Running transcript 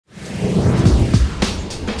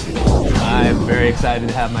I'm very excited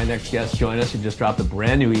to have my next guest join us. He just dropped a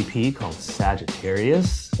brand new EP called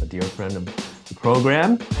Sagittarius, a dear friend of the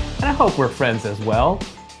program. And I hope we're friends as well.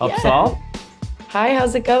 Yeah. Upsahl. Hi,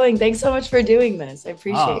 how's it going? Thanks so much for doing this. I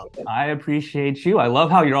appreciate it. I appreciate you. I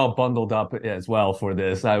love how you're all bundled up as well for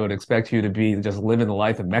this. I would expect you to be just living the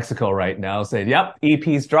life in Mexico right now, saying, "Yep,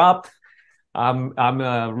 EP's dropped. I'm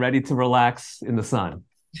ready to relax in the sun."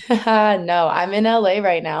 No, I'm in LA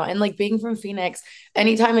right now. And like being from Phoenix,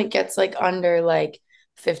 anytime it gets like under like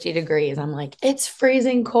 50 degrees, I'm like, it's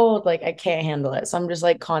freezing cold. Like I can't handle it. So I'm just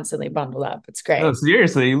like constantly bundled up. It's No, great.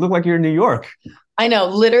 seriously, you look like you're in New York. I know,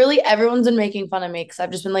 literally everyone's been making fun of me because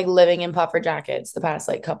I've just been like living in puffer jackets the past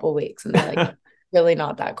like couple weeks and they're like really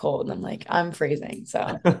not that cold. And I'm like, I'm freezing.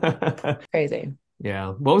 So crazy.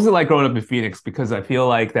 Yeah. What was it like growing up in Phoenix? Because I feel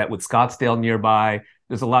like that with Scottsdale nearby,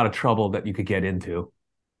 there's a lot of trouble that you could get into.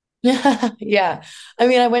 Yeah. I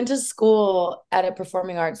mean, I went to school at a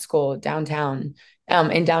performing arts school downtown,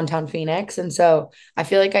 in downtown Phoenix. And so I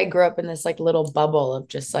feel like I grew up in this like little bubble of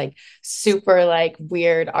just like super like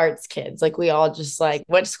weird arts kids. Like we all just like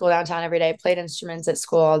went to school downtown every day, played instruments at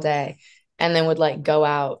school all day, and then would like go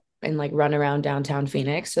out and like run around downtown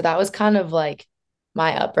Phoenix. So that was kind of like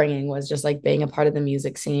my upbringing was just like being a part of the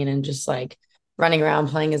music scene and just like running around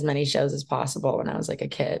playing as many shows as possible when I was like a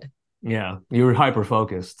kid. Yeah. You were hyper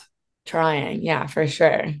focused, Trying, yeah, for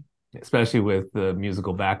sure. especially with the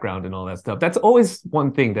musical background and all that stuff. That's always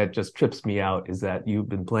one thing that just trips me out is that you've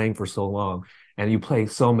been playing for so long and you play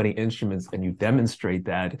so many instruments and you demonstrate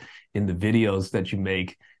that in the videos that you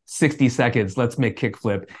make. 60 seconds, let's make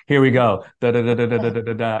kickflip. Here we go. Da, da, da, da, da, da, da,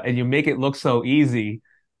 da, da. And you make it look so easy.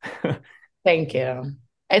 Thank you.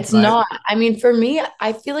 It's But not, I mean, for me,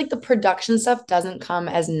 I feel like the production stuff doesn't come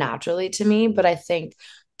as naturally to me, but I think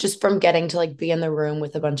just from getting to like be in the room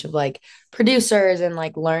with a bunch of like producers and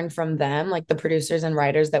like learn from them, like the producers and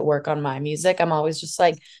writers that work on my music, I'm always just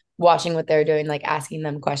like watching what they're doing, like asking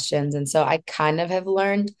them questions. And so I kind of have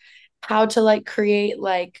learned how to like create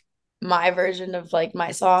like my version of like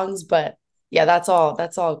my songs, but yeah, that's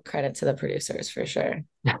all credit to the producers for sure.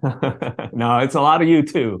 no, it's a lot of you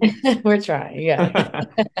too. We're trying, yeah.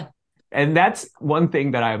 And that's one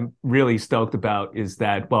thing that I'm really stoked about is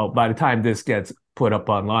that, well, by the time this gets put up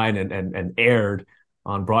online and aired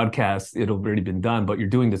on broadcast, it'll already been done, but you're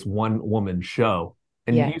doing this one woman show.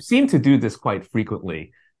 And Yeah. you seem to do this quite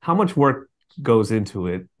frequently. How much work goes into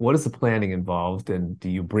it? What is the planning involved? And do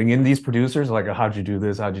you bring in these producers? Like, how'd you do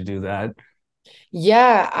this? How'd you do that?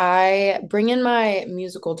 Yeah, I bring in my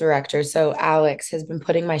musical director. So Alex has been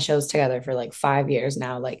putting my shows together for like 5 years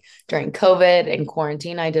now. Like during COVID and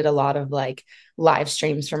quarantine, I did a lot of like live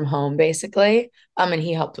streams from home basically. And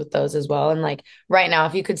he helped with those as well. And like right now,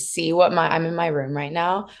 if you could see what I'm in my room right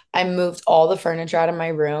now, I moved all the furniture out of my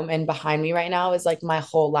room and behind me right now is like my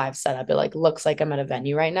whole live setup. It like looks like I'm at a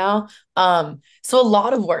venue right now. So a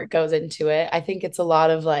lot of work goes into it. I think it's a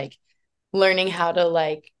lot of like learning how to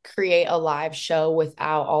like create a live show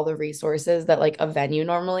without all the resources that like a venue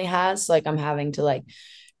normally has. So, like I'm having to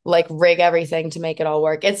like rig everything to make it all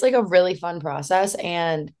work. It's like a really fun process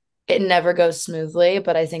and it never goes smoothly,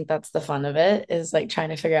 but I think that's the fun of it is like trying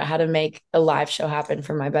to figure out how to make a live show happen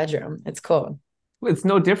from my bedroom. It's cool. It's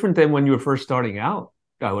no different than when you were first starting out,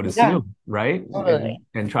 I would Yeah, assume, right? totally.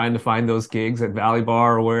 And trying to find those gigs at Valley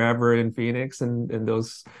Bar or wherever in Phoenix and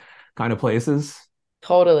those kind of places.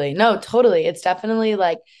 Totally. No, totally. It's definitely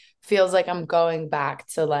like feels like I'm going back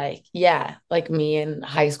to like, yeah, like me in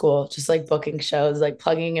high school, just like booking shows, like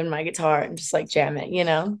plugging in my guitar and just like jamming, you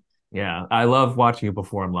know? Yeah, I love watching you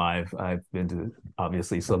perform live. I've been to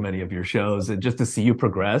obviously so many of your shows, and just to see you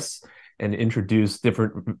progress and introduce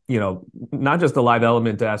different, not just the live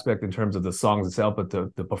element aspect in terms of the songs itself, but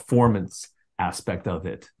the performance aspect of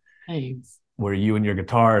it, Thanks. where you and your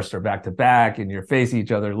guitarist are back to back and you're facing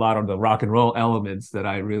each other. A lot of the rock and roll elements that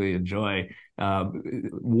I really enjoy.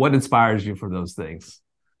 What inspires you for those things?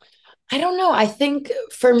 I don't know. I think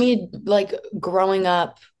for me, like growing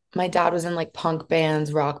up, my dad was in like punk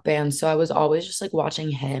bands, rock bands. So I was always just like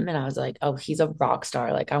watching him and I was like, oh, he's a rock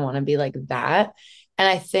star. Like I want to be like that. And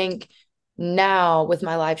I think now with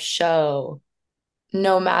my live show,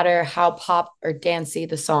 no matter how pop or dancey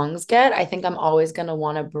the songs get, I think I'm always gonna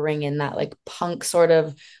want to bring in that like punk sort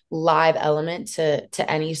of live element to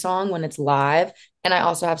any song when it's live. And I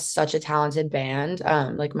also have such a talented band.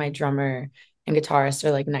 Like my drummer and guitarist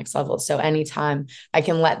are like next level. So anytime I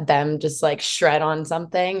can let them just like shred on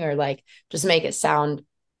something or like just make it sound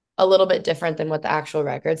a little bit different than what the actual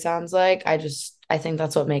record sounds like, I think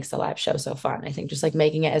that's what makes the live show so fun. I think just like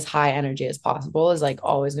making it as high energy as possible is like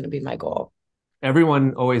always going to be my goal.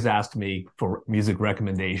 Everyone always asks me for music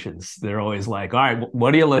recommendations. They're always like, all right,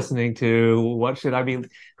 what are you listening to? What should I be,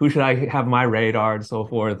 who should I have my radar and so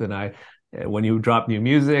forth? And when you drop new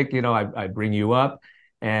music, I bring you up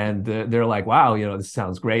and they're like, wow, this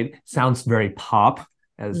sounds great. Sounds very pop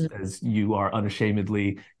as you are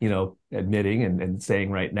unashamedly, admitting and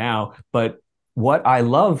saying right now. But what I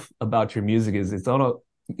love about your music is it's on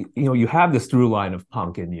you have this through line of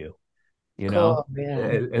punk in you, Cool. Yeah.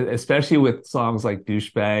 especially with songs like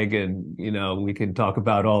Douchebag. And, we can talk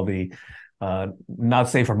about all the, not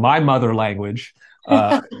say for my mother language.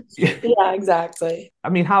 Yeah, exactly. I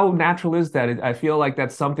mean, how natural is that? I feel like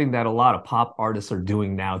that's something that a lot of pop artists are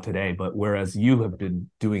doing now today, but whereas you have been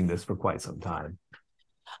doing this for quite some time.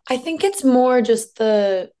 I think it's more just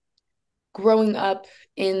the growing up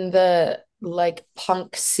in the like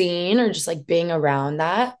punk scene or just like being around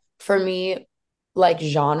that. For me, like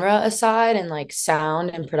genre aside and like sound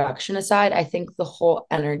and production aside, I think the whole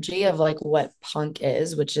energy of like what punk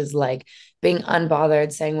is, which is like being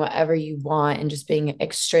unbothered, saying whatever you want and just being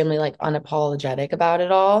extremely like unapologetic about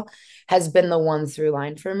it all, has been the one through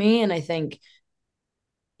line for me. And I think,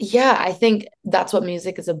 yeah, I think that's what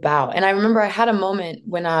music is about. And I remember I had a moment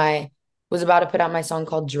when I was about to put out my song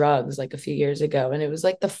called Drugs like a few years ago. And it was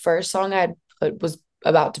like the first song was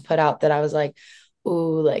about to put out that I was like,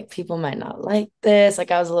 ooh, like people might not like this. Like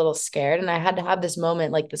I was a little scared. And I had to have this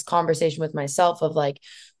moment, like this conversation with myself of like,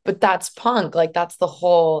 but that's punk. Like that's the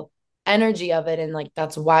whole energy of it. And like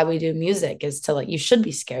that's why we do music, is to like, you should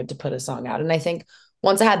be scared to put a song out. And I think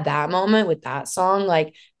once I had that moment with that song,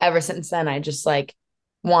 like ever since then, I just like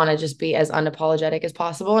want to just be as unapologetic as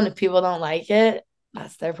possible. And if people don't like it,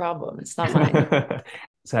 that's their problem. It's not mine.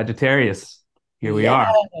 Sagittarius, here we are.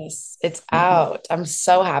 Yes, it's out. I'm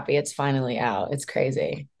so happy it's finally out. It's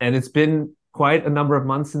crazy. And it's been quite a number of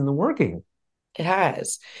months in the working. It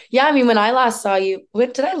has. Yeah, I mean, when I last saw you,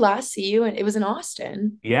 when did I last see you? And it was in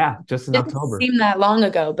Austin. Yeah, just in It didn't October. seem that long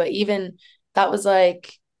ago, but even that was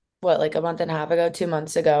like what, like a month and a half ago, 2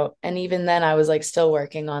 months ago. And even then I was like still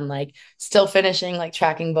working on like still finishing like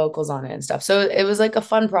tracking vocals on it and stuff. So it was like a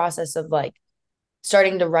fun process of like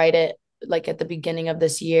starting to write it like at the beginning of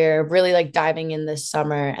this year, really like diving in this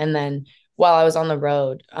summer. And then while I was on the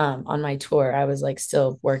road on my tour, I was like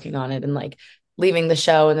still working on it and like leaving the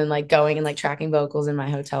show and then like going and like tracking vocals in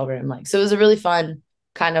my hotel room. Like, so it was a really fun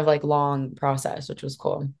kind of like long process, which was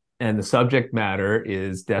cool. And the subject matter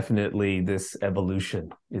is definitely this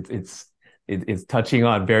evolution. It's touching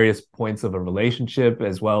on various points of a relationship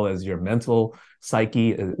as well as your mental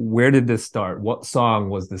psyche. Where did this start? What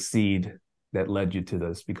song was the seed that led you to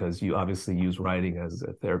this? Because you obviously use writing as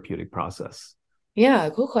a therapeutic process. Yeah,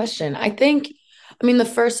 cool question. I mean, the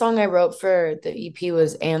first song I wrote for the EP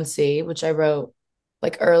was Antsy, which I wrote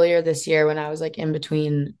like earlier this year when I was like in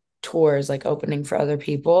between tours, like opening for other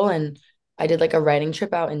people. And I did like a writing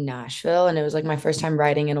trip out in Nashville. And it was like my first time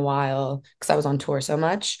writing in a while because I was on tour so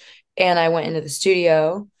much. And I went into the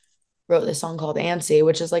studio, wrote this song called Antsy,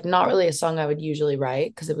 which is like not really a song I would usually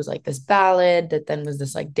write because it was like this ballad that then was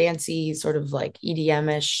this like dancey sort of like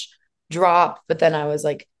EDM-ish drop. But then I was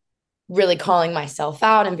like really calling myself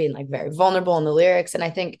out and being like very vulnerable in the lyrics. And I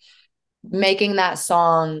think making that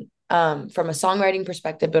song from a songwriting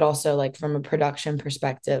perspective, but also like from a production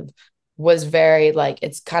perspective, was very like,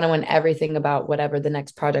 it's kind of when everything about whatever the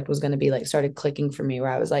next project was going to be like started clicking for me,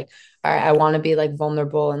 where I was like, all right, I want to be like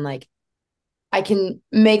vulnerable and like I can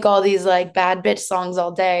make all these like bad bitch songs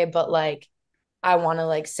all day, but like I want to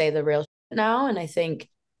like say the real shit now. And I think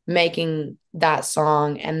making that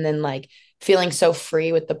song and then like feeling so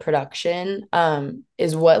free with the production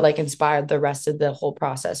is what like inspired the rest of the whole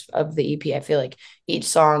process of the EP. I feel like each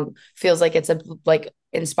song feels like it's a like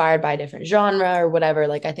inspired by a different genre or whatever.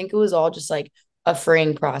 Like I think it was all just like a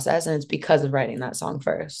freeing process, and it's because of writing that song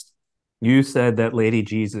first. You said that Lady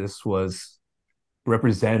Jesus was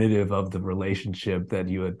representative of the relationship that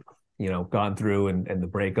you had, gone through and the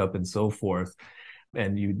breakup and so forth.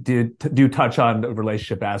 And you do touch on the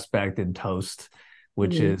relationship aspect in Toast,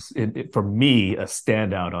 which Mhm. is for me a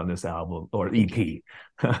standout on this album or EP.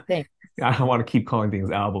 Thanks. I don't want to keep calling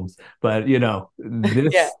things albums, but Yeah.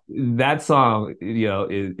 that song,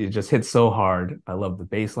 it just hits so hard. I love the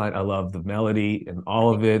bass line, I love the melody and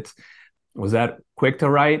all of it. Was that quick to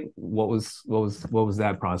write? What was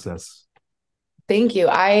that process? Thank you.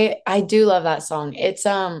 I do love that song. It's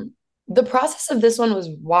the process of this one was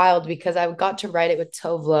wild because I got to write it with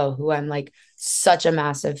Tove Lo, who I'm like such a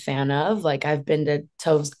massive fan of. Like I've been to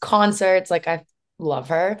Tove's concerts, like I love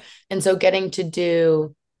her. And so getting to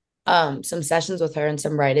do some sessions with her and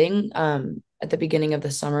some writing at the beginning of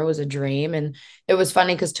the summer was a dream. And it was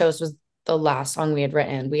funny because the last song we had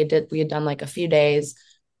written. We had done like a few days,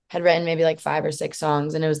 had written maybe like 5 or 6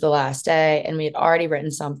 songs, and it was the last day, and we had already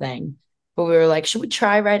written something. But we were like, should we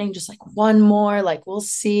try writing just like one more? Like, we'll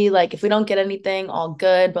see. Like, if we don't get anything, all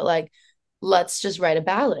good. But like, let's just write a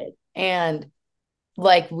ballad. And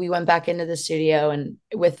like, we went back into the studio, and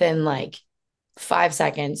within like 5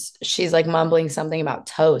 seconds, she's like mumbling something about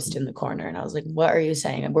toast in the corner. And I was like, what are you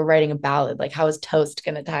saying? We're writing a ballad. Like, how is toast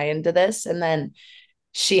going to tie into this? And then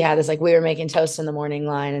she had this, like, we were making toast in the morning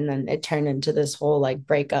line. And then it turned into this whole like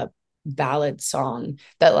breakup ballad song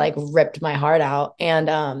that like ripped my heart out.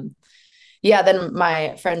 And yeah, then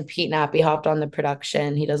my friend Pete Nappy hopped on the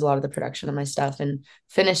production. He does a lot of the production of my stuff and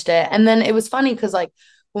finished it. And then it was funny because like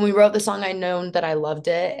when we wrote the song, I known that I loved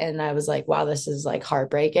it. And I was like, wow, this is like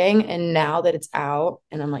heartbreaking. And now that it's out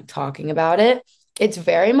and I'm like talking about it, it's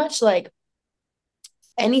very much like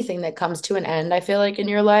anything that comes to an end, I feel like in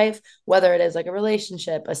your life, whether it is like a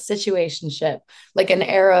relationship, a situationship, like an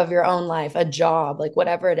era of your own life, a job, like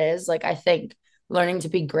whatever it is, like I think learning to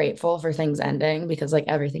be grateful for things ending because like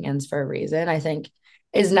everything ends for a reason, I think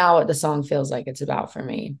is now what the song feels like it's about for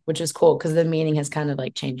me, which is cool because the meaning has kind of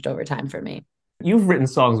like changed over time for me. You've written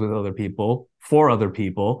songs with other people, for other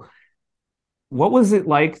people. What was it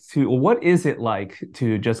like to, or what is it like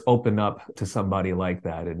to just open up to somebody like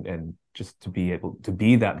that and just to be able to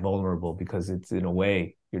be that vulnerable because it's in a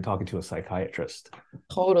way you're talking to a psychiatrist.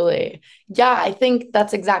 Totally. Yeah, I think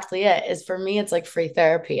that's exactly it. Is for me, it's like free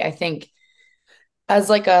therapy. I think as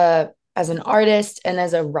like a as an artist and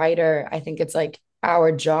as a writer, I think it's like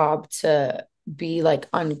our job to be like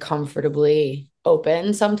uncomfortably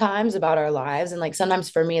open sometimes about our lives. And like sometimes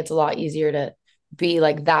for me, it's a lot easier to be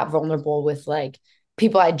like that vulnerable with like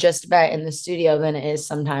people I just met in the studio than it is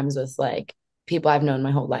sometimes with like people I've known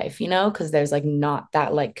my whole life, you know, because there's like not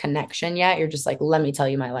that like connection yet. You're just like, let me tell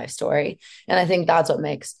you my life story. And I think that's what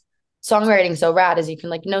makes songwriting so rad is you can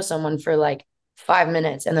like know someone for like 5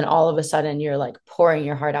 minutes and then all of a sudden you're like pouring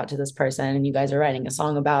your heart out to this person and you guys are writing a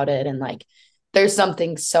song about it. And like there's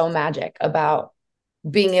something so magic about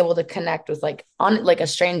being able to connect with like on like a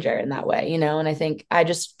stranger in that way, you know? And I think I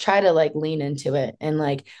just try to like lean into it and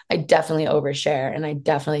like I definitely overshare and I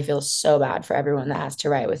definitely feel so bad for everyone that has to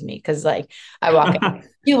write with me because like I walk in,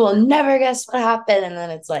 you will never guess what happened. And then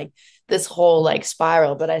it's like this whole like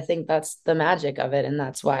spiral. But I think that's the magic of it. And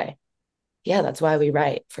that's why, yeah, that's why we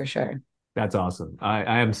write for sure. That's awesome.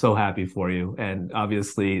 I am so happy for you. And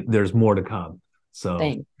obviously there's more to come. So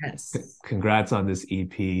Thanks. Yes. congrats on this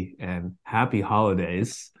EP and happy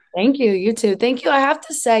holidays. Thank you. You too. Thank you. I have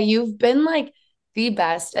to say, you've been like the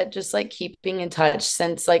best at just like keeping in touch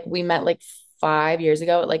since like we met like 5 years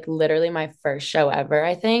ago, like literally my first show ever,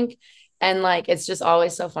 I think. And like it's just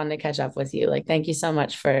always so fun to catch up with you. Like thank you so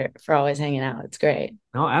much for always hanging out. It's great.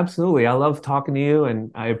 No, absolutely. I love talking to you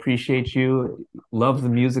and I appreciate you. Love the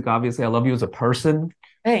music, obviously. I love you as a person.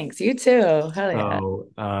 Thanks. You too. Hell yeah.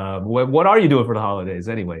 So, what are you doing for the holidays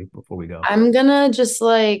anyway, before we go? I'm gonna just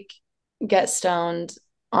like get stoned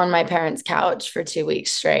on my parents' couch for 2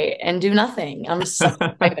 weeks straight and do nothing. I'm so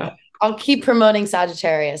excited. I'll keep promoting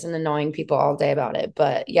Sagittarius and annoying people all day about it.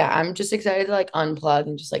 But yeah, I'm just excited to like unplug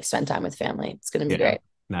and just like spend time with family. It's gonna be Yeah, great.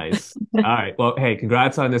 nice. All right. Well, hey,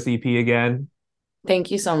 congrats on this EP again.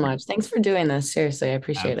 Thank you so much. Thanks for doing this. Seriously, I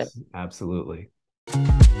appreciate it. Absolutely.